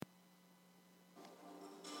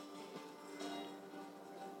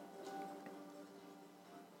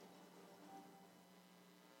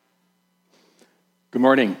Good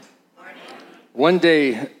morning. One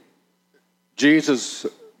day, Jesus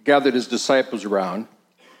gathered his disciples around,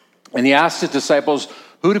 and he asked his disciples,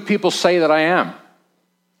 "Who do people say that I am?"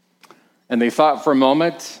 And they thought for a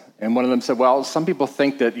moment, and one of them said, "Well, some people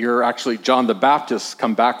think that you're actually John the Baptist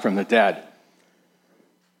come back from the dead.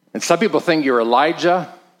 And some people think you're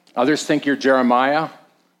Elijah. Others think you're Jeremiah.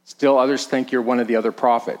 Still others think you're one of the other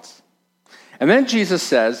prophets." And then Jesus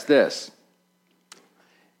says this,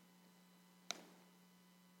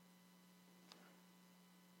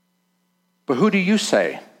 "But who do you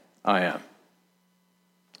say I am?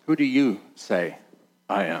 Who do you say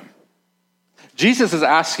I am?" Jesus is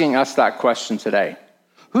asking us that question today.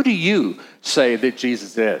 Who do you say that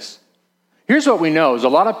Jesus is? Here's what we know is a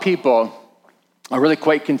lot of people are really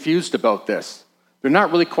quite confused about this. They're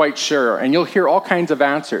not really quite sure, and you'll hear all kinds of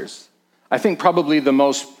answers. I think probably the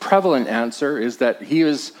most prevalent answer is that he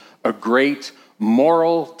is a great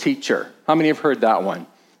moral teacher. How many have heard that one?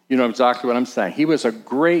 You know exactly what I'm saying. He was a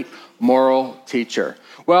great moral teacher.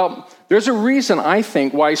 Well, there's a reason, I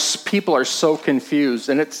think, why people are so confused,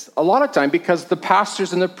 and it's a lot of time because the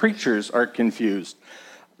pastors and the preachers are confused.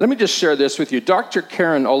 Let me just share this with you. Dr.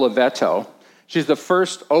 Karen Oliveto, she's the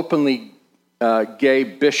first openly gay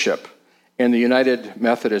bishop in the United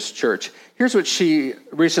Methodist Church. Here's what she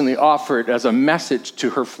recently offered as a message to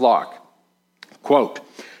her flock. Quote,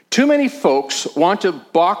 "Too many folks want to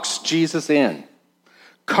box Jesus in,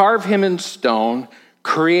 carve him in stone,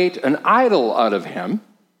 create an idol out of him,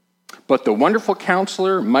 but the wonderful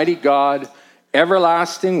counselor, mighty God,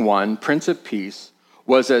 everlasting one, Prince of Peace,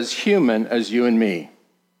 was as human as you and me.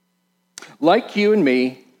 Like you and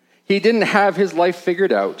me, he didn't have his life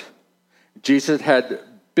figured out. Jesus had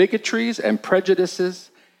bigotries and prejudices,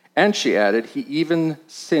 and she added, he even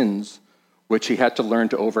sins, which he had to learn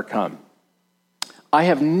to overcome." I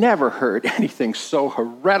have never heard anything so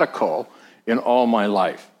heretical in all my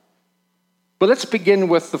life. But let's begin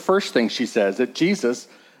with the first thing she says, that Jesus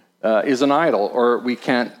is an idol, or we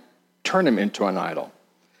can't turn him into an idol.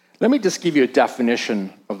 Let me just give you a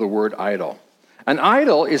definition of the word idol. An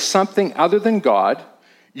idol is something other than God,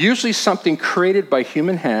 usually something created by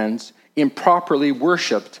human hands, improperly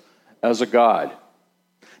worshipped as a god.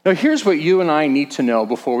 Now, here's what you and I need to know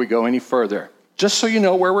before we go any further, just so you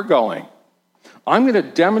know where we're going. I'm going to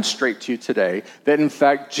demonstrate to you today that, in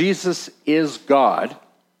fact, Jesus is God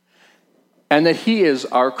and that he is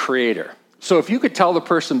our creator. So if you could tell the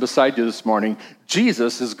person beside you this morning,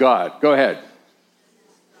 Jesus is God. Go ahead.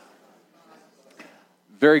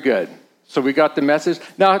 Very good. So we got the message.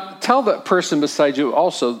 Now tell the person beside you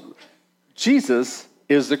also, Jesus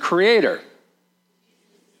is the creator.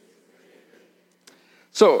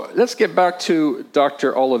 So let's get back to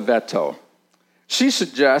Dr. Oliveto. She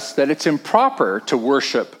suggests that it's improper to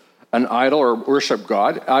worship an idol or worship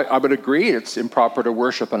God. I would agree it's improper to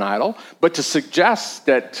worship an idol, but to suggest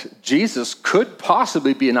that Jesus could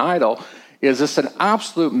possibly be an idol is just an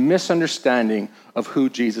absolute misunderstanding of who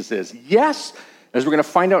Jesus is. Yes, as we're going to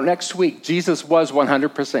find out next week, Jesus was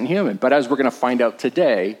 100% human, but as we're going to find out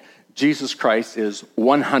today, Jesus Christ is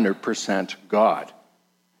 100% God.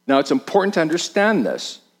 Now, it's important to understand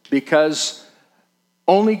this because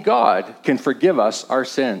only God can forgive us our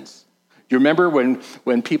sins. You remember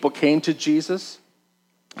when people came to Jesus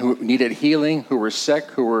who needed healing, who were sick,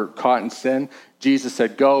 who were caught in sin? Jesus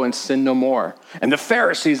said, "Go and sin no more." And the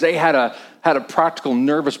Pharisees, they had a practical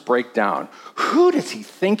nervous breakdown. Who does he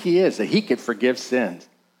think he is that he could forgive sins?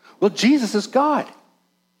 Well, Jesus is God.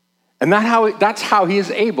 And that's how he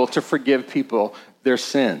is able to forgive people their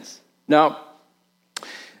sins. Now,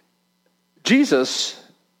 Jesus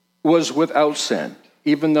was without sin,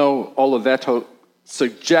 even though Oliveto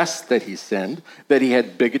suggests that he sinned, that he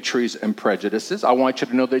had bigotries and prejudices. I want you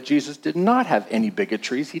to know that Jesus did not have any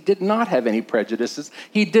bigotries. He did not have any prejudices.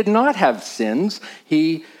 He did not have sins.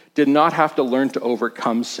 He did not have to learn to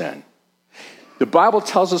overcome sin. The Bible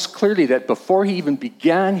tells us clearly that before he even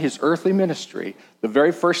began his earthly ministry, the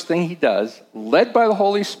very first thing he does, led by the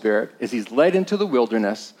Holy Spirit, is he's led into the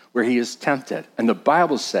wilderness where he is tempted. And the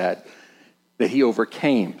Bible said that he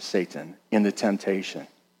overcame Satan in the temptation.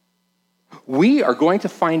 We are going to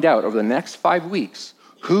find out over the next 5 weeks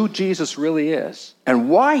who Jesus really is and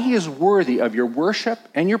why he is worthy of your worship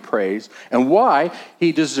and your praise and why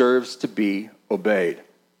he deserves to be obeyed.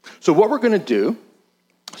 So what we're going to do,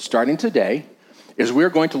 starting today, is we're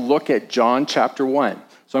going to look at John chapter 1.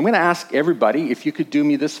 So I'm going to ask everybody if you could do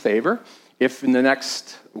me this favor, if in the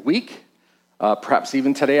next week, perhaps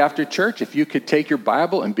even today after church, if you could take your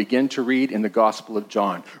Bible and begin to read in the Gospel of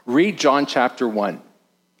John. Read John chapter 1.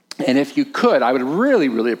 And if you could, I would really,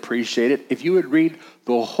 really appreciate it if you would read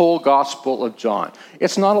the whole Gospel of John.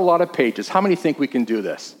 It's not a lot of pages. How many think we can do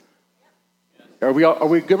this? Are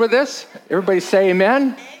we good with this? Everybody say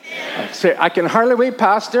amen? Amen. Say, I can hardly wait,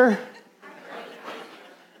 Pastor.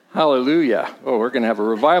 Hallelujah. Oh, we're going to have a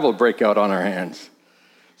revival breakout on our hands.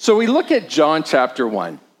 So we look at John chapter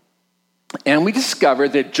 1, and we discover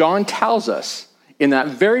that John tells us in that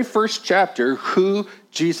very first chapter who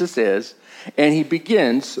Jesus is, and he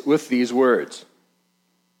begins with these words.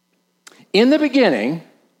 In the beginning,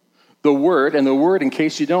 the Word, and the Word, in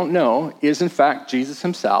case you don't know, is in fact Jesus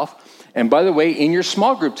himself. And by the way, in your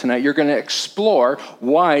small group tonight, you're going to explore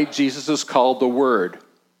why Jesus is called the Word.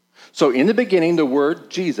 So in the beginning, the Word,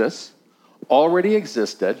 Jesus, already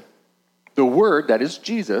existed. The Word, that is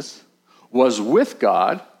Jesus, was with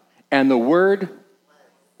God, and the Word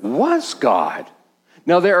was God.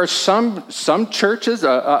 Now, there are some churches,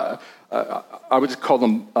 I would call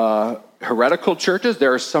them heretical churches.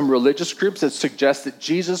 There are some religious groups that suggest that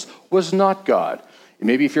Jesus was not God.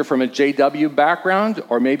 Maybe if you're from a JW background,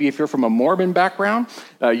 or maybe if you're from a Mormon background,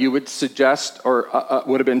 you would suggest or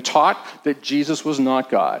would have been taught that Jesus was not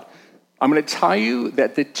God. I'm going to tell you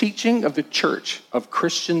that the teaching of the church, of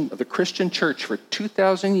the Christian church for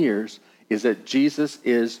 2,000 years is that Jesus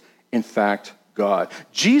is, in fact, God.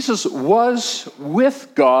 Jesus was with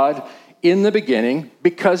God in the beginning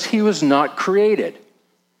because he was not created.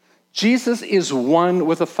 Jesus is one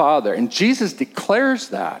with the Father, and Jesus declares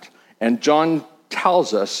that, and John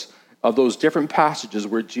tells us of those different passages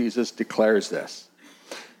where Jesus declares this.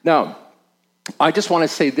 Now, I just want to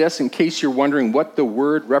say this in case you're wondering what the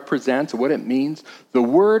word represents, what it means. The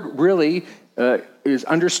word really is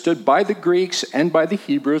understood by the Greeks and by the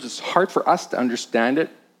Hebrews. It's hard for us to understand it,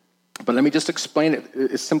 but let me just explain it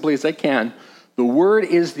as simply as I can. The word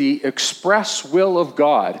is the express will of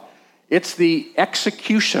God. It's the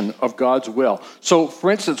execution of God's will. So,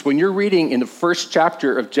 for instance, when you're reading in the first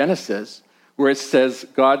chapter of Genesis, where it says,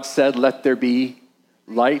 God said, let there be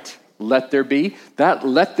light, let there be. That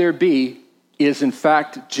let there be is in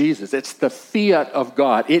fact Jesus. It's the fiat of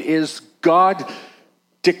God. It is God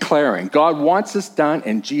declaring. God wants this done,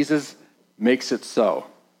 and Jesus makes it so.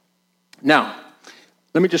 Now,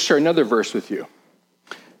 let me just share another verse with you.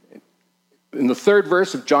 In the third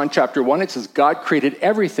verse of John chapter 1, it says, God created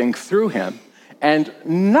everything through him, and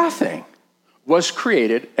nothing was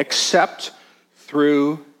created except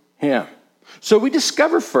through him. So we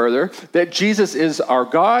discover further that Jesus is our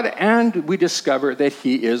God, and we discover that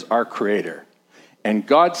he is our creator. And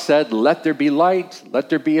God said, let there be light, let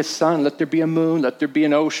there be a sun, let there be a moon, let there be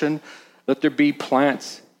an ocean, let there be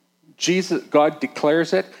plants. God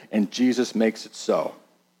declares it, and Jesus makes it so.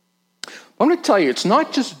 I'm going to tell you, it's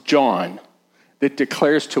not just John that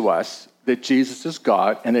declares to us that Jesus is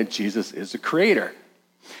God and that Jesus is the creator.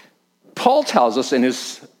 Paul tells us in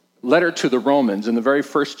his letter to the Romans, in the very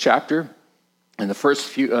first chapter, in the first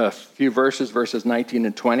few verses, verses 19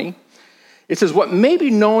 and 20, it says, what may be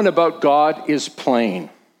known about God is plain,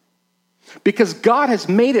 because God has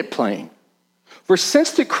made it plain. For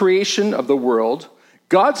since the creation of the world,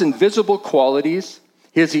 God's invisible qualities,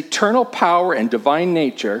 his eternal power and divine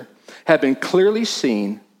nature, have been clearly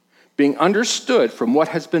seen, being understood from what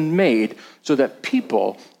has been made, so that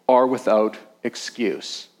people are without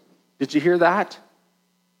excuse. Did you hear that?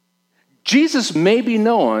 Jesus may be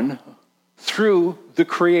known through the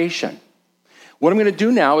creation. What I'm going to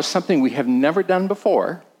do now is something we have never done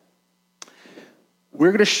before. We're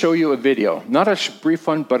going to show you a video, not a brief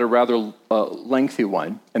one, but a rather lengthy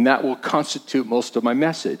one, and that will constitute most of my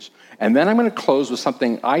message. And then I'm going to close with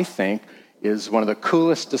something I think is one of the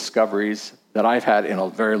coolest discoveries that I've had in a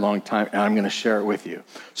very long time, and I'm going to share it with you.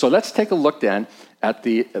 So let's take a look then at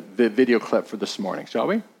the video clip for this morning, shall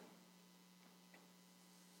we?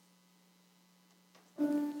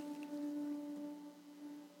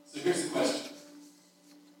 So here's the question.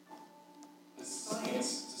 Has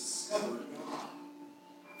science discovered God?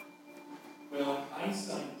 Well,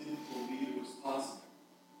 Einstein didn't believe it was possible.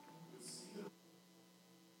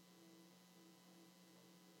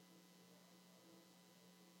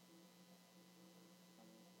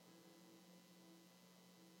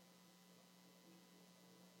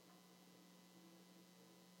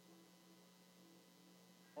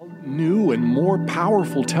 New and more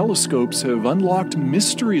powerful telescopes have unlocked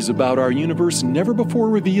mysteries about our universe never before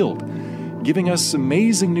revealed, giving us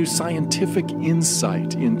amazing new scientific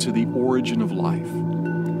insight into the origin of life.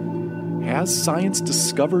 Has science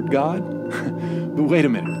discovered God? But wait a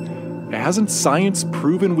minute. Hasn't science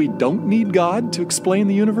proven we don't need God to explain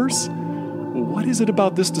the universe? What is it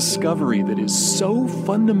about this discovery that is so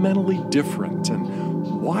fundamentally different, and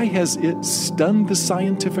Why has it stunned the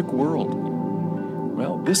scientific world?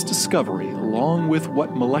 Well, this discovery, along with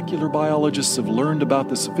what molecular biologists have learned about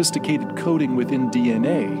the sophisticated coding within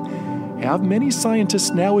DNA, have many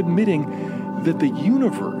scientists now admitting that the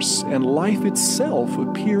universe and life itself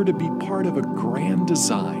appear to be part of a grand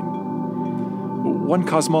design. One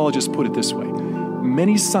cosmologist put it this way: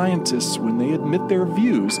 many scientists, when they admit their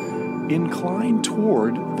views, incline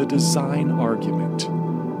toward the design argument.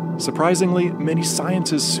 Surprisingly, many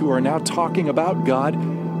scientists who are now talking about God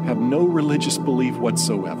have no religious belief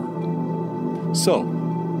whatsoever. So,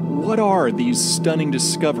 what are these stunning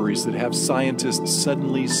discoveries that have scientists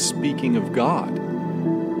suddenly speaking of God?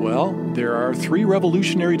 Well, there are 3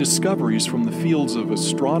 revolutionary discoveries from the fields of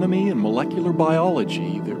astronomy and molecular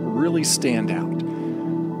biology that really stand out.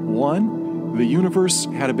 1, the universe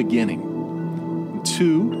had a beginning.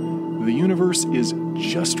 2, the universe is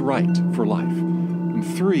just right for life. And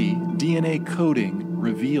 3, DNA coding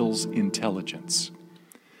reveals intelligence.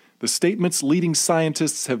 The statements leading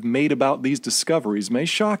scientists have made about these discoveries may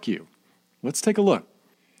shock you. Let's take a look.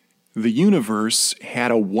 The universe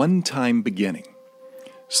had a one-time beginning.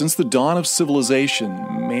 Since the dawn of civilization,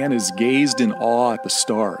 man has gazed in awe at the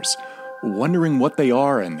stars, wondering what they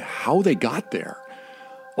are and how they got there.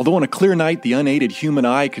 Although on a clear night the unaided human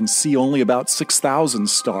eye can see only about 6,000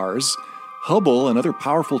 stars, Hubble and other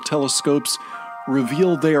powerful telescopes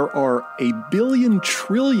reveal there are 1 billion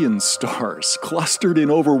trillion stars clustered in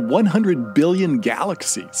over 100 billion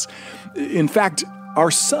galaxies. In fact, our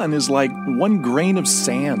sun is like one grain of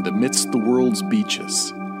sand amidst the world's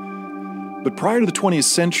beaches. But prior to the 20th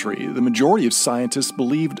century, the majority of scientists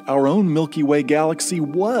believed our own Milky Way galaxy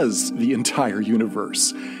was the entire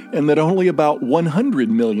universe, and that only about 100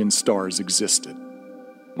 million stars existed.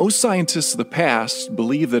 Most scientists of the past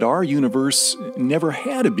believed that our universe never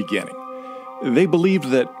had a beginning. They believed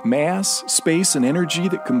that mass, space, and energy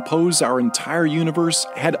that compose our entire universe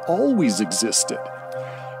had always existed.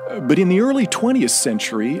 But in the early 20th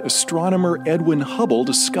century, astronomer Edwin Hubble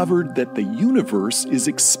discovered that the universe is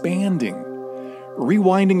expanding.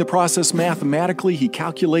 Rewinding the process mathematically, he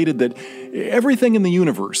calculated that everything in the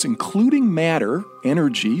universe, including matter,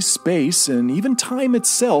 energy, space, and even time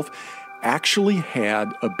itself, actually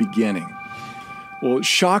had a beginning. Well,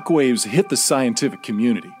 shockwaves hit the scientific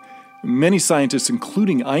community. Many scientists,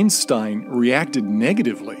 including Einstein, reacted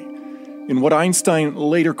negatively. In what Einstein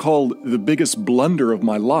later called the biggest blunder of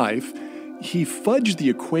my life, he fudged the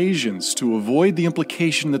equations to avoid the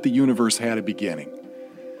implication that the universe had a beginning.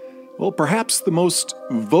 Well, perhaps the most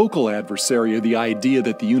vocal adversary of the idea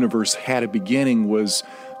that the universe had a beginning was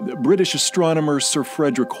British astronomer Sir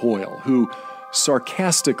Frederick Hoyle, who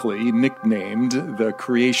sarcastically nicknamed the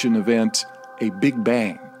creation event a Big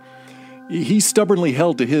Bang. He stubbornly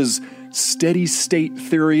held to his steady-state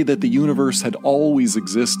theory that the universe had always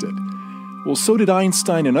existed. Well, so did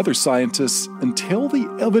Einstein and other scientists until the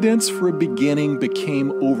evidence for a beginning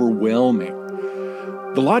became overwhelming.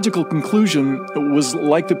 The logical conclusion was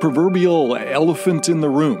like the proverbial elephant in the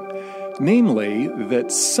room, namely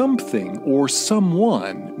that something or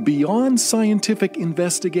someone beyond scientific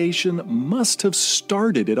investigation must have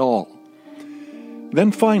started it all.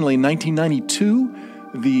 Then finally, in 1992,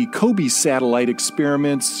 the COBE satellite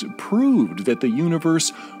experiments proved that the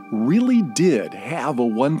universe really did have a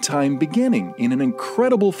one-time beginning in an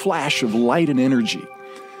incredible flash of light and energy.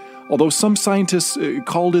 Although some scientists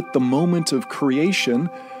called it the moment of creation,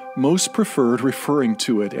 most preferred referring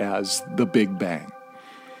to it as the Big Bang.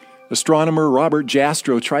 Astronomer Robert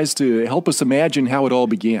Jastrow tries to help us imagine how it all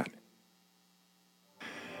began.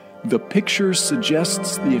 The picture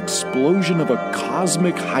suggests the explosion of a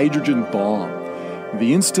cosmic hydrogen bomb.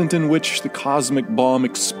 The instant in which the cosmic bomb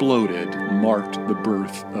exploded marked the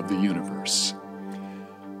birth of the universe.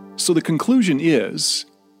 So the conclusion is,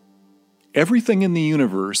 everything in the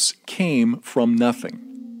universe came from nothing.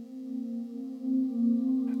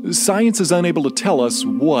 Science is unable to tell us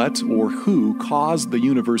what or who caused the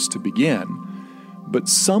universe to begin, but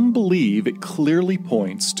some believe it clearly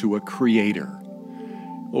points to a creator.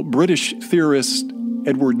 Well, British theorist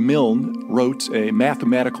Edward Milne wrote a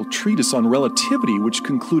mathematical treatise on relativity which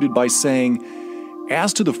concluded by saying,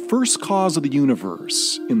 "As to the first cause of the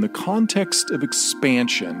universe, in the context of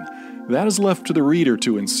expansion, that is left to the reader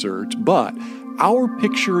to insert, but our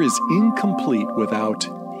picture is incomplete without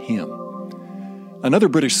him." Another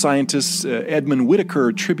British scientist, Edmund Whittaker,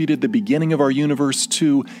 attributed the beginning of our universe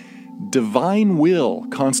to divine will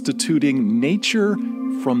constituting nature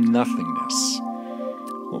from nothingness.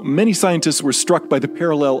 Many scientists were struck by the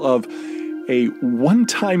parallel of a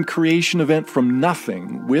one-time creation event from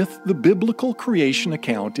nothing with the biblical creation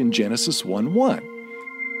account in Genesis 1:1.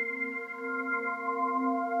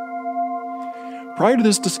 Prior to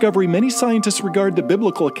this discovery, many scientists regard the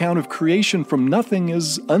biblical account of creation from nothing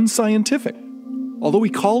as unscientific. Although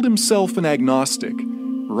he called himself an agnostic,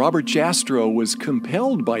 Robert Jastrow was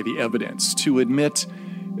compelled by the evidence to admit,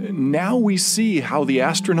 now we see how the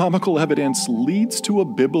astronomical evidence leads to a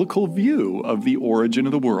biblical view of the origin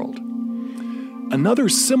of the world. Another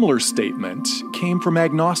similar statement came from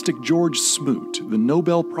agnostic George Smoot, the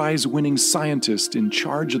Nobel Prize-winning scientist in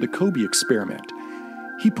charge of the Kobe experiment.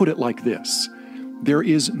 He put it like this: there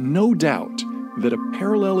is no doubt that a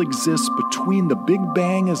parallel exists between the Big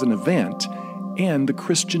Bang as an event and the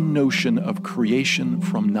Christian notion of creation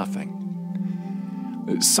from nothing.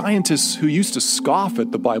 Scientists who used to scoff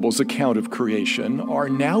at the Bible's account of creation are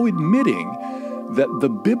now admitting that the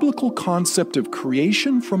biblical concept of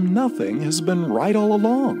creation from nothing has been right all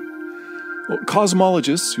along.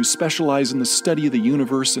 Cosmologists who specialize in the study of the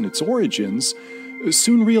universe and its origins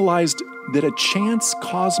soon realized that a chance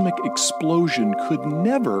cosmic explosion could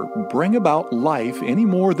never bring about life any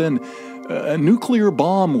more than a nuclear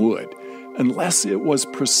bomb would, unless it was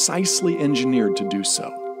precisely engineered to do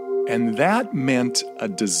so. And that meant a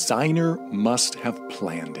designer must have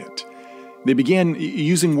planned it. They began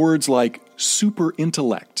using words like super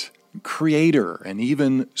intellect, creator, and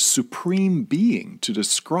even supreme being to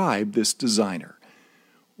describe this designer.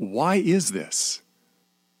 Why is this?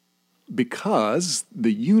 Because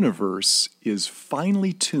the universe is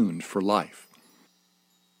finely tuned for life.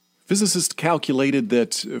 Physicists calculated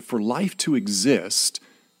that for life to exist,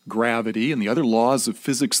 gravity and the other laws of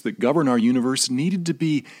physics that govern our universe needed to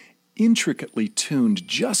be intricately tuned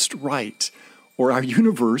just right, or our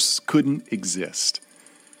universe couldn't exist.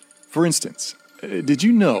 For instance, did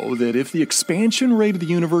you know that if the expansion rate of the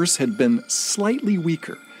universe had been slightly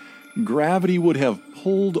weaker, gravity would have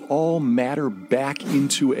pulled all matter back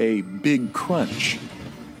into a big crunch?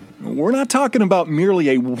 We're not talking about merely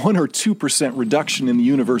a 1 or 2% reduction in the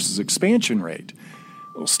universe's expansion rate.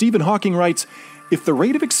 Well, Stephen Hawking writes, if the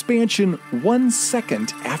rate of expansion 1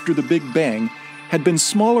 second after the Big Bang had been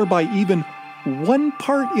smaller by even 1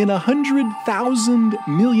 part in 100,000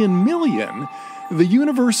 million, the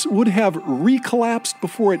universe would have recollapsed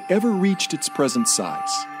before it ever reached its present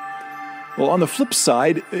size. Well, on the flip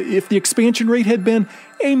side, if the expansion rate had been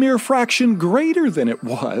a mere fraction greater than it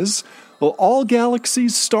was, well, all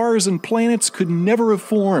galaxies, stars, and planets could never have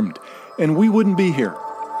formed, and we wouldn't be here.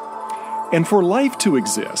 And for life to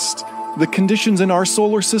exist, the conditions in our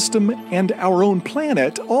solar system and our own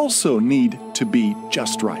planet also need to be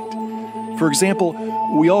just right. For example,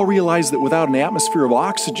 we all realize that without an atmosphere of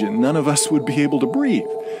oxygen, none of us would be able to breathe.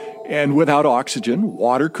 And without oxygen,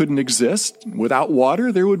 water couldn't exist. Without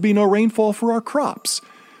water, there would be no rainfall for our crops.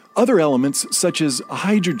 Other elements such as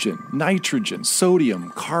hydrogen, nitrogen,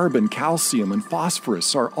 sodium, carbon, calcium, and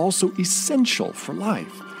phosphorus are also essential for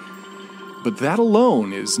life. But that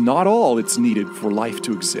alone is not all that's needed for life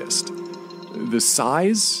to exist. The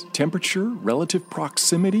size, temperature, relative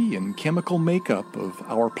proximity, and chemical makeup of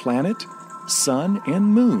our planet, sun,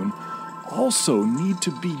 and moon also need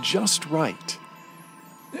to be just right.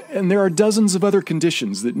 And there are dozens of other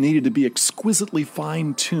conditions that needed to be exquisitely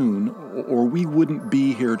fine-tuned, or we wouldn't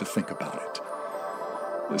be here to think about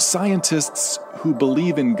it. Scientists who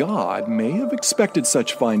believe in God may have expected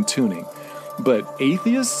such fine-tuning, but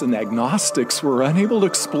atheists and agnostics were unable to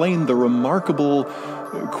explain the remarkable,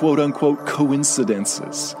 quote-unquote,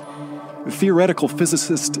 coincidences. Theoretical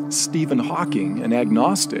physicist Stephen Hawking, an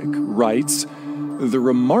agnostic, writes, the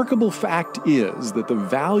remarkable fact is that the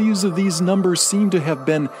values of these numbers seem to have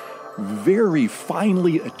been very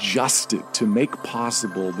finely adjusted to make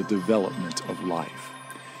possible the development of life.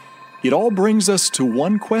 It all brings us to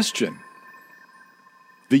one question.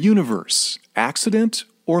 The universe, accident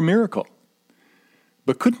or miracle?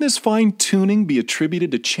 But couldn't this fine-tuning be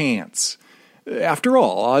attributed to chance? After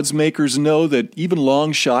all, odds makers know that even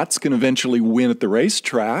long shots can eventually win at the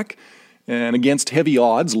racetrack, and against heavy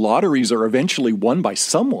odds, lotteries are eventually won by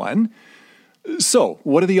someone. So,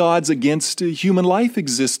 what are the odds against human life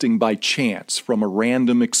existing by chance from a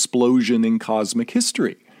random explosion in cosmic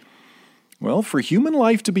history? Well, for human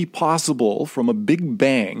life to be possible from a Big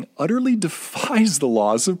Bang utterly defies the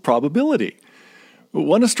laws of probability.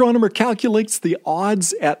 One astronomer calculates the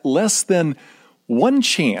odds at less than one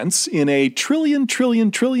chance in a trillion.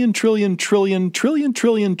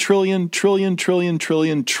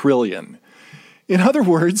 In other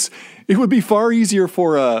words, it would be far easier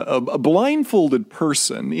for a blindfolded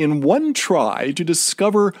person in one try to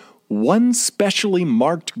discover one specially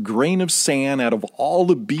marked grain of sand out of all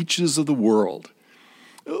the beaches of the world.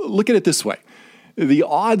 Look at it this way. The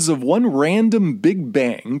odds of one random Big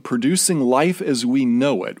Bang producing life as we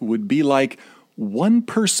know it would be like one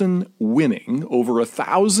person winning over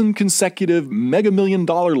 1,000 consecutive mega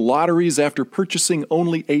million-dollar lotteries after purchasing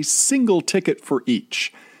only a single ticket for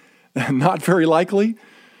each. Not very likely?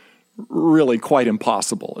 Really quite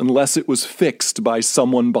impossible, unless it was fixed by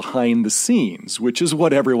someone behind the scenes, which is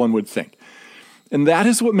what everyone would think. And that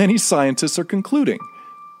is what many scientists are concluding.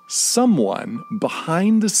 Someone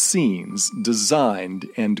behind the scenes designed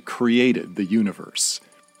and created the universe.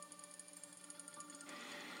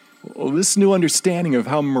 Well, this new understanding of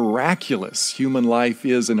how miraculous human life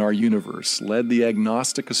is in our universe led the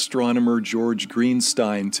agnostic astronomer George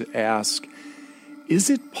Greenstein to ask, is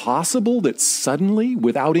it possible that suddenly,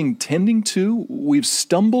 without intending to, we've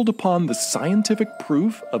stumbled upon the scientific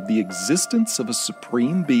proof of the existence of a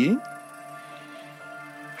supreme being?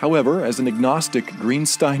 However, as an agnostic,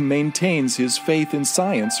 Greenstein maintains his faith in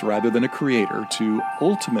science rather than a creator to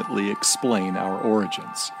ultimately explain our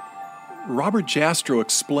origins. Robert Jastrow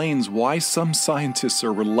explains why some scientists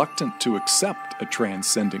are reluctant to accept a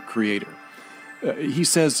transcendent creator. He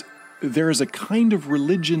says, there is a kind of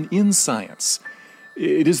religion in science.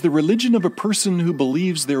 It is the religion of a person who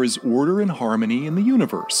believes there is order and harmony in the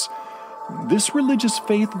universe. This religious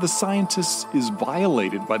faith of the scientists is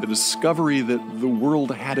violated by the discovery that the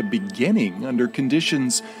world had a beginning under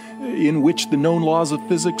conditions in which the known laws of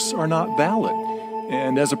physics are not valid,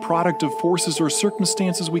 and as a product of forces or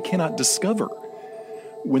circumstances we cannot discover.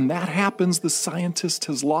 When that happens, the scientist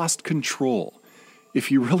has lost control. If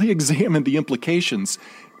he really examined the implications,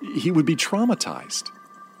 he would be traumatized.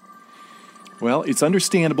 Well, it's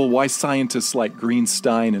understandable why scientists like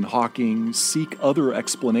Greenstein and Hawking seek other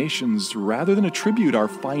explanations rather than attribute our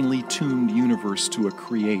finely tuned universe to a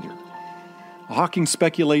creator. Hawking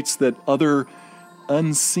speculates that other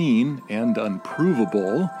unseen and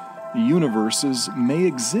unprovable universes may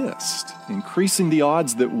exist, increasing the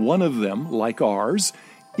odds that one of them, like ours,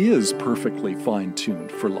 is perfectly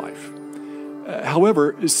fine-tuned for life.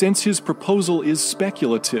 However, since his proposal is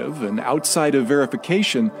speculative and outside of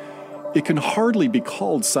verification, it can hardly be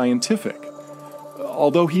called scientific.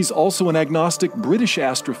 Although he's also an agnostic, British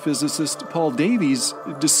astrophysicist Paul Davies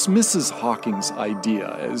dismisses Hawking's idea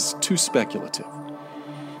as too speculative.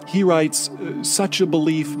 He writes, such a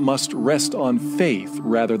belief must rest on faith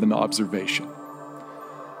rather than observation.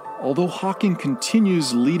 Although Hawking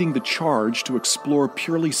continues leading the charge to explore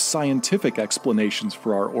purely scientific explanations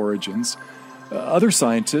for our origins, other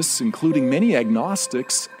scientists, including many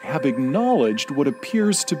agnostics, have acknowledged what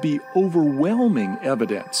appears to be overwhelming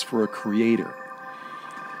evidence for a creator.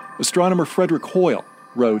 Astronomer Frederick Hoyle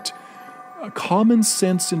wrote, a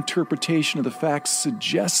common-sense interpretation of the facts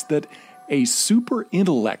suggests that a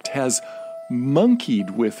super-intellect has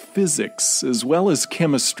monkeyed with physics as well as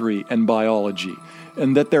chemistry and biology,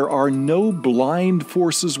 and that there are no blind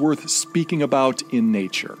forces worth speaking about in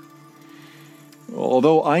nature.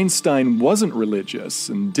 Although Einstein wasn't religious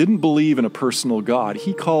and didn't believe in a personal God,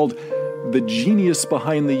 he called the genius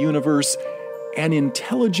behind the universe an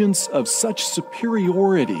intelligence of such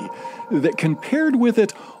superiority that compared with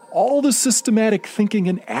it, all the systematic thinking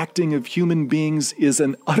and acting of human beings is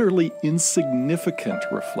an utterly insignificant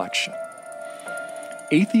reflection.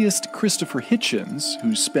 Atheist Christopher Hitchens,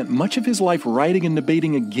 who spent much of his life writing and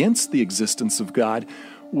debating against the existence of God,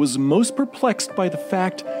 was most perplexed by the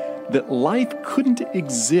fact that life couldn't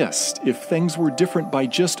exist if things were different by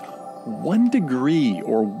just 1 degree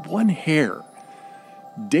or 1 hair.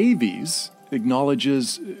 Davies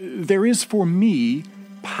acknowledges, there is for me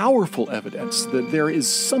powerful evidence that there is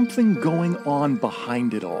something going on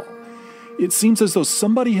behind it all. It seems as though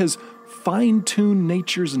somebody has fine-tuned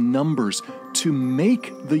nature's numbers to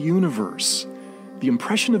make the universe. The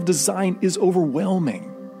impression of design is overwhelming.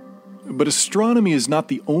 But astronomy is not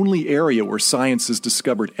the only area where science has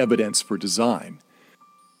discovered evidence for design.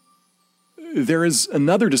 There is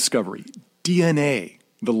another discovery, DNA,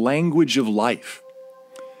 the language of life.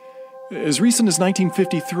 As recent as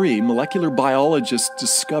 1953, molecular biologists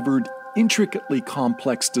discovered intricately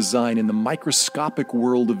complex design in the microscopic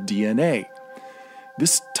world of DNA.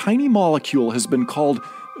 This tiny molecule has been called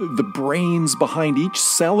the brains behind each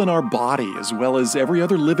cell in our body, as well as every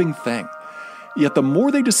other living thing. Yet the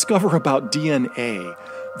more they discover about DNA,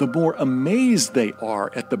 the more amazed they are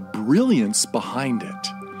at the brilliance behind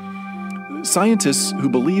it. Scientists who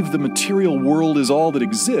believe the material world is all that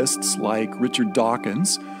exists, like Richard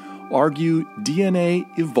Dawkins, argue DNA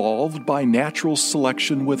evolved by natural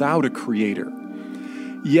selection without a creator.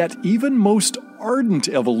 Yet even most ardent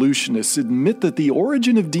evolutionists admit that the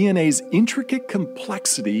origin of DNA's intricate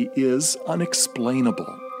complexity is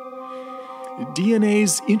unexplainable.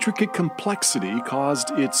 DNA's intricate complexity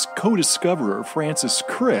caused its co-discoverer, Francis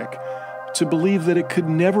Crick, to believe that it could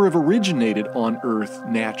never have originated on Earth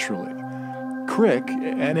naturally. Crick,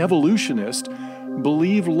 an evolutionist,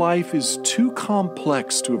 believed life is too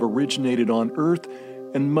complex to have originated on Earth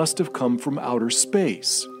and must have come from outer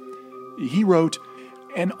space. He wrote,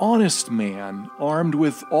 "An honest man, armed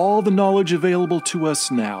with all the knowledge available to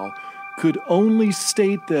us now, could only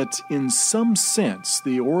state that, in some sense,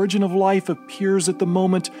 the origin of life appears at the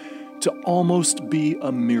moment to almost be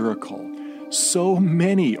a miracle. So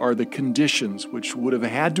many are the conditions which would have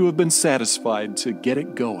had to have been satisfied to get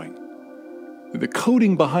it going." The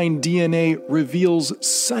coding behind DNA reveals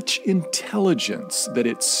such intelligence that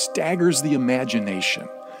it staggers the imagination.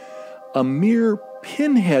 A mere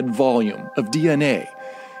pinhead volume of DNA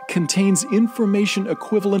contains information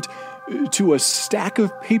equivalent to a stack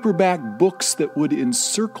of paperback books that would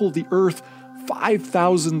encircle the Earth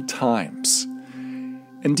 5,000 times.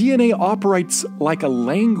 And DNA operates like a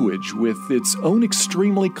language with its own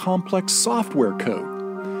extremely complex software code.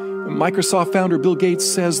 Microsoft founder Bill Gates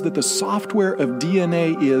says that the software of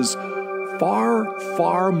DNA is far,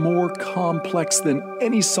 far more complex than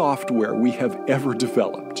any software we have ever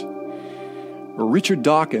developed. Richard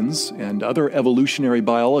Dawkins and other evolutionary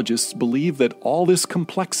biologists believe that all this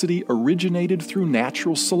complexity originated through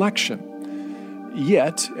natural selection.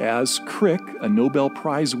 Yet, as Crick, a Nobel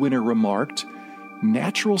Prize winner, remarked,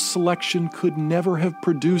 natural selection could never have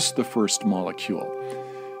produced the first molecule.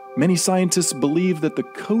 Many scientists believe that the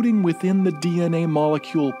coding within the DNA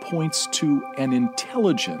molecule points to an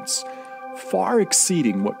intelligence far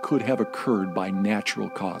exceeding what could have occurred by natural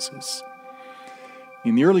causes.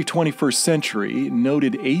 In the early 21st century,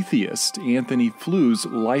 noted atheist Anthony Flou's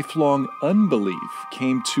lifelong unbelief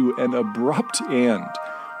came to an abrupt end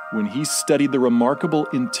when he studied the remarkable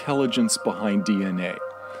intelligence behind DNA.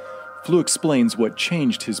 Flou explains what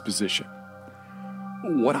changed his position.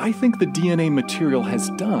 "What I think the DNA material has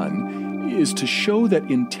done is to show that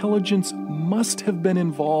intelligence must have been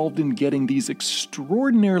involved in getting these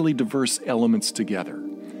extraordinarily diverse elements together.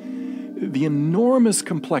 The enormous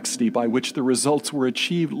complexity by which the results were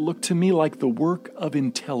achieved looked to me like the work of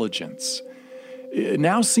intelligence. It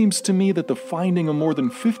now seems to me that the finding of more than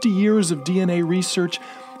 50 years of DNA research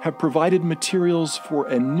have provided materials for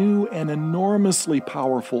a new and enormously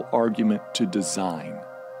powerful argument to design."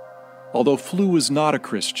 Although Flou was not a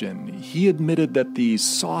Christian, he admitted that the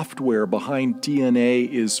software behind DNA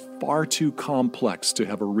is far too complex to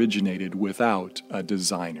have originated without a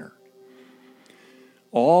designer.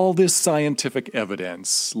 All this scientific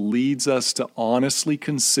evidence leads us to honestly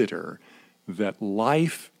consider that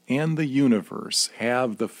life and the universe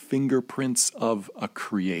have the fingerprints of a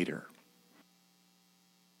creator.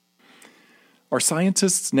 Are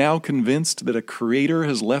scientists now convinced that a creator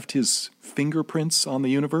has left his fingerprints on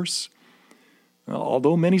the universe?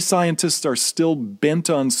 Although many scientists are still bent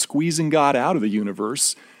on squeezing God out of the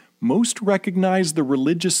universe, most recognize the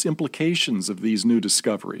religious implications of these new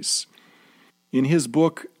discoveries. In his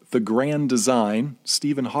book, The Grand Design,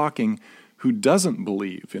 Stephen Hawking, who doesn't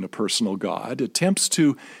believe in a personal God, attempts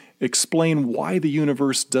to explain why the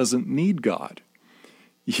universe doesn't need God.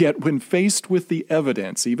 Yet when faced with the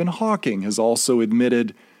evidence, even Hawking has also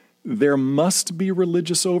admitted there must be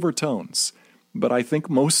religious overtones, but I think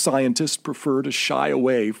most scientists prefer to shy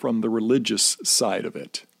away from the religious side of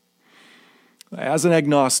it. As an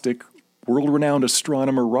agnostic, world-renowned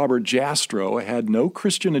astronomer Robert Jastrow had no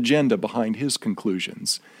Christian agenda behind his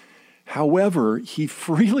conclusions. However, he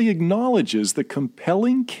freely acknowledges the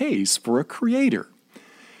compelling case for a creator.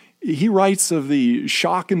 He writes of the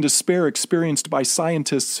shock and despair experienced by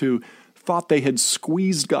scientists who thought they had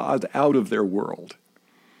squeezed God out of their world.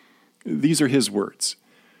 These are his words.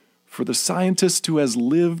 "For the scientist who has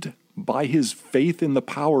lived by his faith in the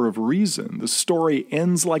power of reason, the story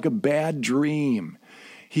ends like a bad dream.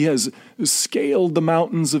 He has scaled the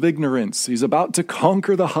mountains of ignorance. He's about to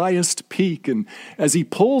conquer the highest peak, and as he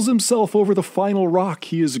pulls himself over the final rock,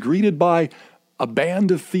 he is greeted by a band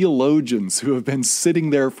of theologians who have been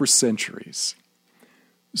sitting there for centuries."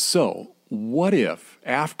 So, what if,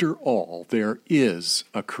 after all, there is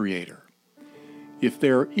a creator? If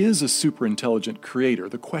there is a superintelligent creator,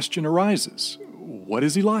 the question arises, what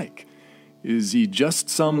is he like? Is he just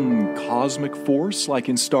some cosmic force like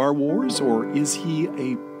in Star Wars, or is he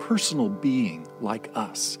a personal being like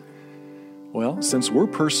us? Well, since we're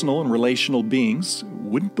personal and relational beings,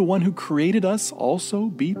 wouldn't the one who created us also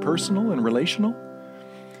be personal and relational?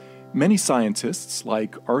 Many scientists,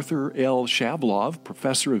 like Arthur L. Shavlov,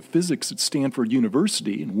 professor of physics at Stanford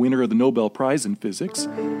University and winner of the Nobel Prize in Physics,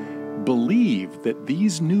 believe that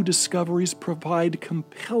these new discoveries provide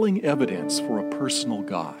compelling evidence for a personal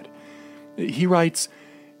God. He writes,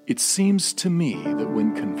 It seems to me that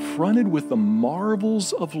when confronted with the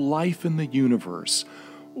marvels of life in the universe,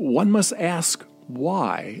 one must ask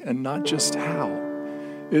why and not just how.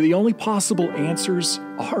 The only possible answers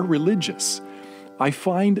are religious. I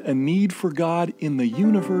find a need for God in the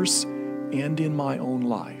universe and in my own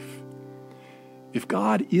life. If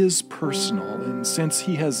God is personal, and since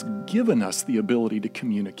He has given us the ability to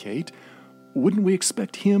communicate, wouldn't we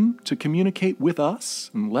expect Him to communicate with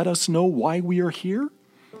us and let us know why we are here?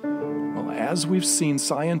 Well, as we've seen,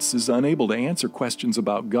 science is unable to answer questions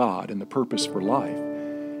about God and the purpose for life.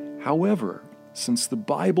 However, since the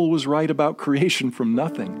Bible was right about creation from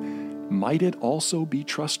nothing, might it also be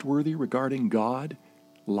trustworthy regarding God,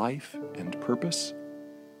 life, and purpose?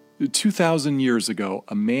 2,000 years ago,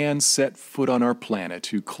 a man set foot on our planet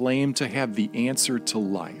who claimed to have the answer to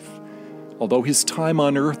life. Although his time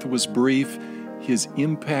on Earth was brief, his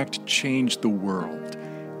impact changed the world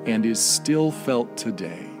and is still felt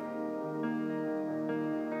today.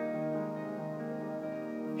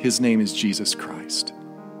 His name is Jesus Christ.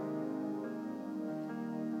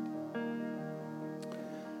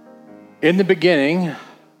 In the beginning,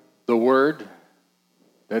 the Word,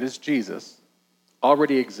 that is Jesus,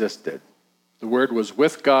 already existed. The Word was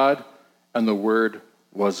with God, and the Word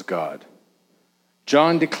was God.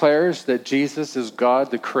 John declares that Jesus is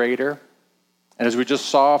God, the Creator. And as we just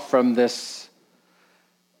saw from this,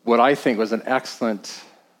 what I think was an excellent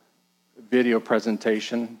video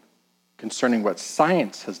presentation concerning what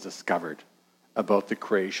science has discovered about the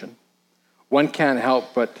creation, one can't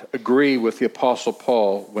help but agree with the Apostle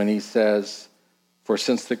Paul when he says, "For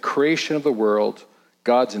since the creation of the world,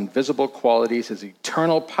 God's invisible qualities, His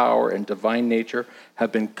eternal power and divine nature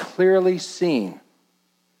have been clearly seen,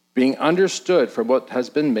 being understood from what has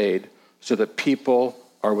been made, so that people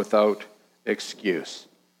are without excuse."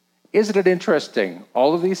 Isn't it interesting?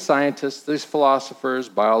 All of these scientists, these philosophers,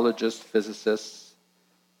 biologists, physicists,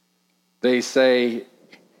 they say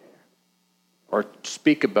or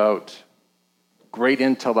speak about great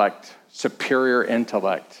intellect, superior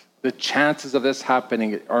intellect. The chances of this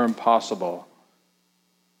happening are impossible.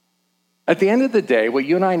 At the end of the day, what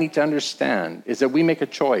you and I need to understand is that we make a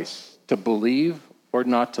choice to believe or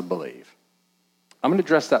not to believe. I'm going to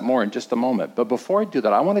address that more in just a moment. But before I do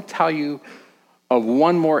that, I want to tell you of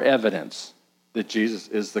one more evidence that Jesus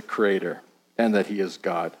is the Creator and that He is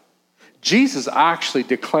God. Jesus actually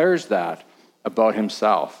declares that about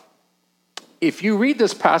Himself. If you read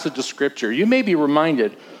this passage of Scripture, you may be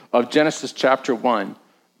reminded of Genesis chapter 1,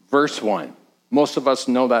 verse 1. Most of us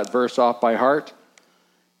know that verse off by heart.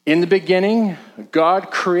 In the beginning,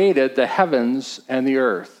 God created the heavens and the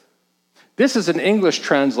earth. This is an English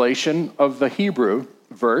translation of the Hebrew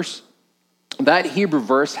verse. That Hebrew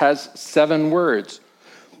verse has 7 words,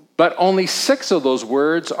 but only 6 of those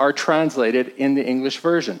words are translated in the English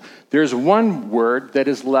version. There's one word that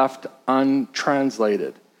is left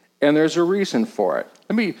untranslated, and there's a reason for it.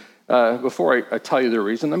 Let me, before I tell you the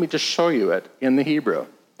reason, let me just show you it in the Hebrew.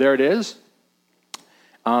 There it is.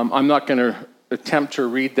 I'm not going to attempt to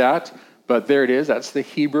read that, but there it is. That's the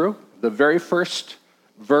Hebrew, the very first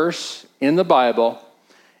verse in the Bible.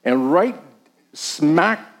 And right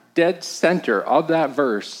smack dead center of that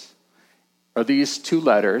verse are these 2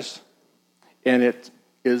 letters, and it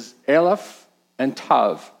is Aleph and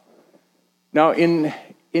Tav. Now, in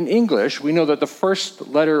English, we know that the first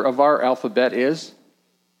letter of our alphabet is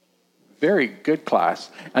very good class,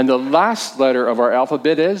 and the last letter of our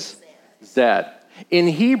alphabet is Z. In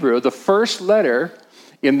Hebrew, the first letter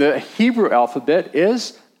in the Hebrew alphabet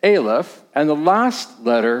is Aleph, and the last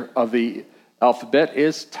letter of the alphabet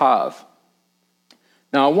is Tav.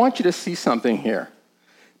 Now, I want you to see something here,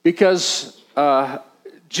 because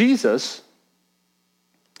Jesus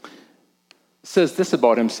says this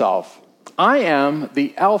about Himself: "I am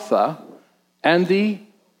the Alpha and the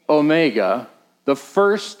Omega, the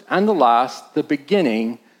first and the last, the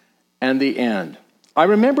beginning and the end." I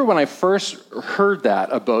remember when I first heard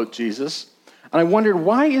that about Jesus, and I wondered,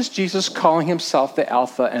 why is Jesus calling Himself the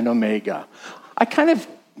Alpha and Omega? I kind of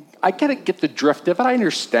get the drift of it. I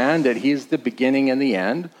understand that He's the beginning and the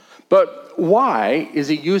end, but why is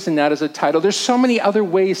He using that as a title? There's so many other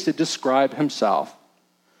ways to describe Himself.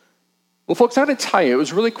 Well, folks, I got to tell you, it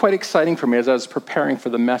was really quite exciting for me as I was preparing for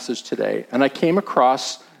the message today, and I came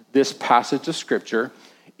across this passage of Scripture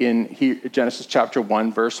in Genesis chapter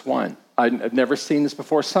 1, verse 1. I've never seen this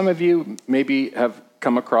before. Some of you maybe have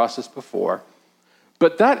come across this before.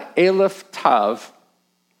 But that Aleph Tav,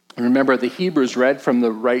 remember the Hebrews read from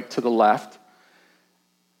the right to the left,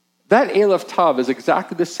 that Aleph Tav is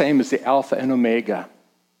exactly the same as the Alpha and Omega.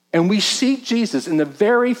 And we see Jesus in the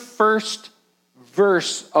very first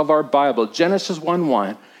verse of our Bible, Genesis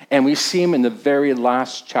 1:1. and we see him in the very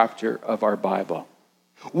last chapter of our Bible.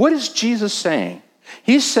 What is Jesus saying?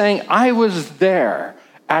 He's saying, I was there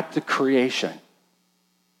at the creation.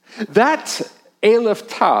 That Aleph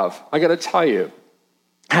Tav, I got to tell you,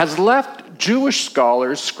 has left Jewish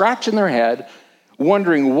scholars scratching their head,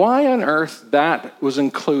 wondering why on earth that was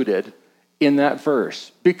included in that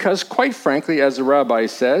verse. Because quite frankly, as the rabbi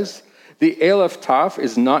says, the Aleph Tav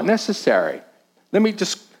is not necessary. Let me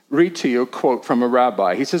just read to you a quote from a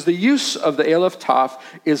rabbi. He says, the use of the Aleph Tav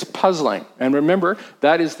is puzzling. And remember,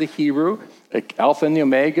 that is the Hebrew, like Alpha and the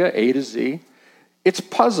Omega, A to Z. It's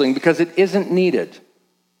puzzling because it isn't needed.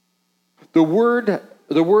 The words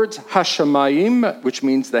Hashemayim, which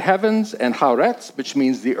means the heavens, and Haaretz, which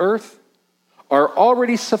means the earth, are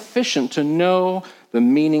already sufficient to know the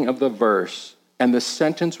meaning of the verse, and the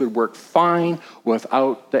sentence would work fine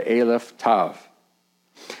without the Aleph Tav.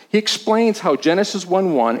 He explains how Genesis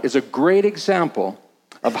 1:1 is a great example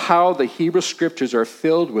of how the Hebrew scriptures are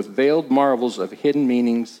filled with veiled marvels of hidden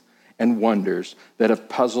meanings and wonders that have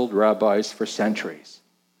puzzled rabbis for centuries.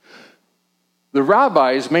 The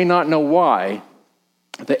rabbis may not know why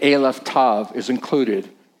the Aleph Tav is included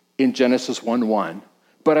in Genesis 1:1,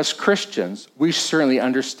 but as Christians, we certainly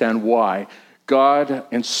understand why God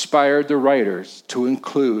inspired the writers to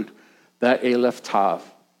include that Aleph Tav.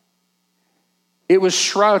 It was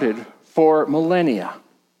shrouded for millennia,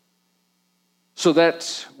 so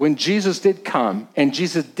that when Jesus did come and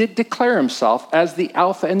Jesus did declare himself as the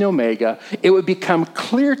Alpha and the Omega, it would become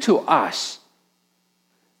clear to us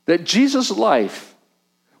that Jesus' life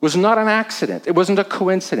was not an accident. It wasn't a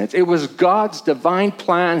coincidence. It was God's divine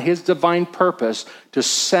plan, his divine purpose to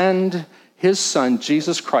send his son,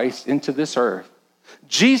 Jesus Christ, into this earth.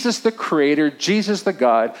 Jesus, the creator, Jesus, the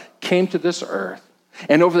God, came to this earth.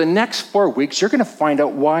 And over the next 4 weeks, you're going to find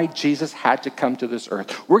out why Jesus had to come to this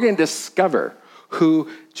earth. We're going to discover who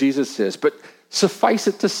Jesus is. But suffice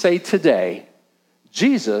it to say today,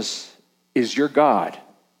 Jesus is your God.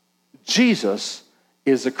 Jesus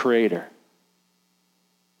is the creator.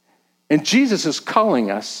 And Jesus is calling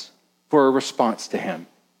us for a response to him.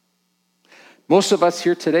 Most of us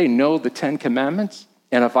here today know the 10 Commandments.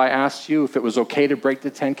 And if I asked you if it was okay to break the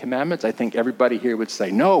 10 Commandments, I think everybody here would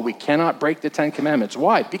say, no, we cannot break the 10 Commandments.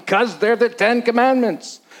 Why? Because they're the 10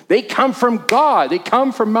 Commandments. They come from God. They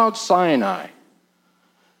come from Mount Sinai.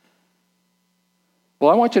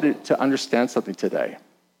 Well, I want you to understand something today.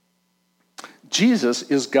 Jesus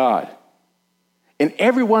is God. And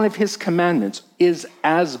every one of his commandments is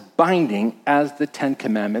as binding as the 10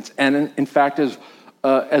 Commandments. And in fact,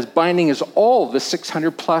 as binding as all the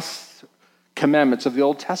 600 plus commandments of the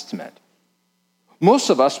Old Testament. Most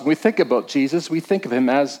of us, when we think about Jesus, we think of him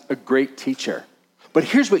as a great teacher. But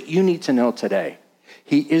here's what you need to know today.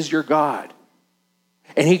 He is your God.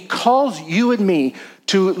 And he calls you and me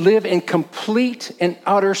to live in complete and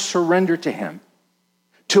utter surrender to him,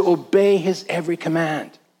 to obey his every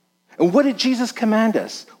command. And what did Jesus command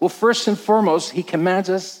us? Well, first and foremost, he commands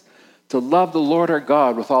us to love the Lord our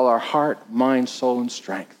God with all our heart, mind, soul, and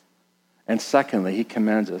strength. And secondly, he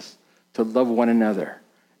commands us to love one another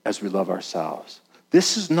as we love ourselves.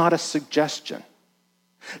 This is not a suggestion.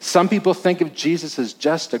 Some people think of Jesus as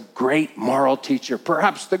just a great moral teacher,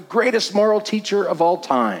 perhaps the greatest moral teacher of all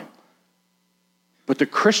time. But the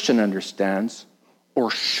Christian understands,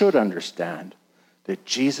 or should understand, that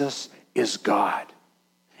Jesus is God.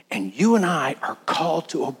 And you and I are called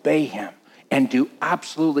to obey him and do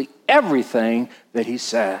absolutely everything that he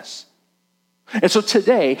says. And so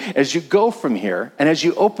today, as you go from here, and as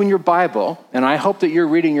you open your Bible, and I hope that you're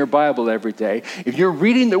reading your Bible every day, if you're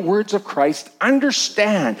reading the words of Christ,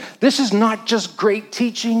 understand this is not just great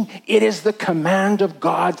teaching, it is the command of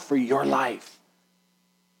God for your life.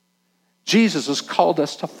 Jesus has called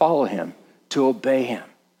us to follow him, to obey him,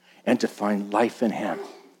 and to find life in him.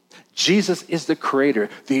 Jesus is the creator,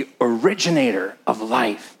 the originator of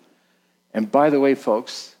life. And by the way,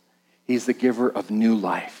 folks, he's the giver of new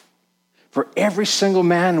life. For every single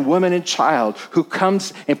man, woman, and child who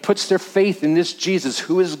comes and puts their faith in this Jesus,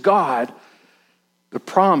 who is God, the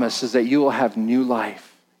promise is that you will have new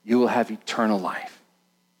life. You will have eternal life.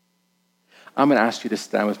 I'm going to ask you to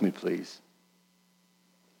stand with me, please.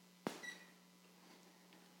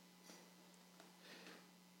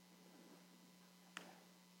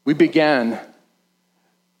 We began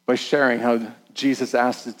by sharing how Jesus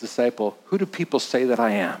asked his disciple, who do people say that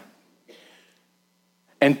I am?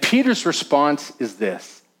 And Peter's response is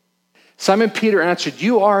this. Simon Peter answered,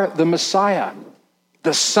 you are the Messiah,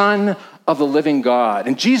 the Son of the living God.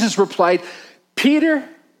 And Jesus replied,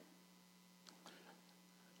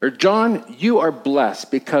 John, you are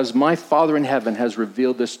blessed because my Father in heaven has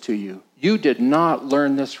revealed this to you. You did not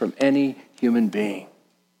learn this from any human being.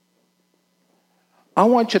 I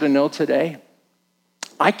want you to know today,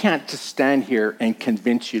 I can't just stand here and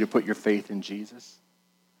convince you to put your faith in Jesus.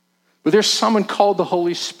 But there's someone called the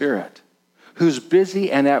Holy Spirit who's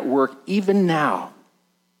busy and at work even now,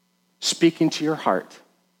 speaking to your heart,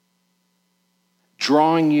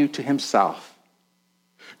 drawing you to himself,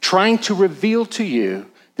 trying to reveal to you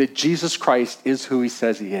that Jesus Christ is who he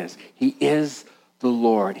says he is. He is the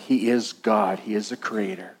Lord. He is God. He is the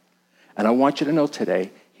creator. And I want you to know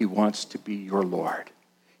today, he wants to be your Lord.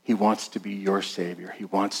 He wants to be your Savior. He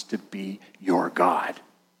wants to be your God.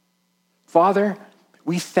 Father,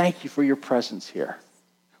 we thank you for your presence here.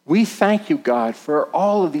 We thank you, God, for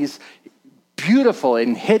all of these beautiful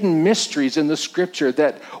and hidden mysteries in the scripture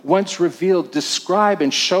that once revealed, describe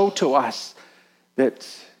and show to us that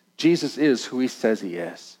Jesus is who he says he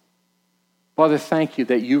is. Father, thank you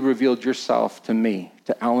that you revealed yourself to me,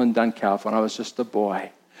 to Alan Duncalf, when I was just a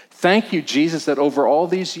boy. Thank you, Jesus, that over all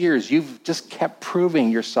these years, you've just kept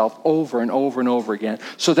proving yourself over and over and over again,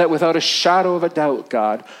 so that without a shadow of a doubt,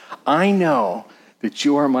 God, I know that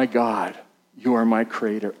you are my God. You are my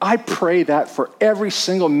creator. I pray that for every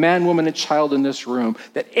single man, woman, and child in this room,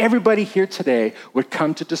 that everybody here today would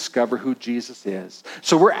come to discover who Jesus is.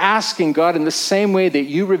 So we're asking, God, in the same way that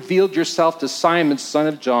you revealed yourself to Simon, son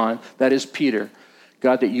of John, that is Peter,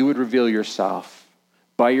 God, that you would reveal yourself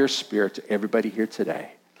by your Spirit to everybody here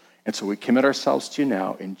today. And so we commit ourselves to you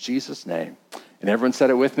now in Jesus' name. And everyone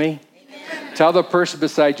said it with me? Amen. Tell the person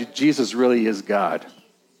beside you, Jesus really is God.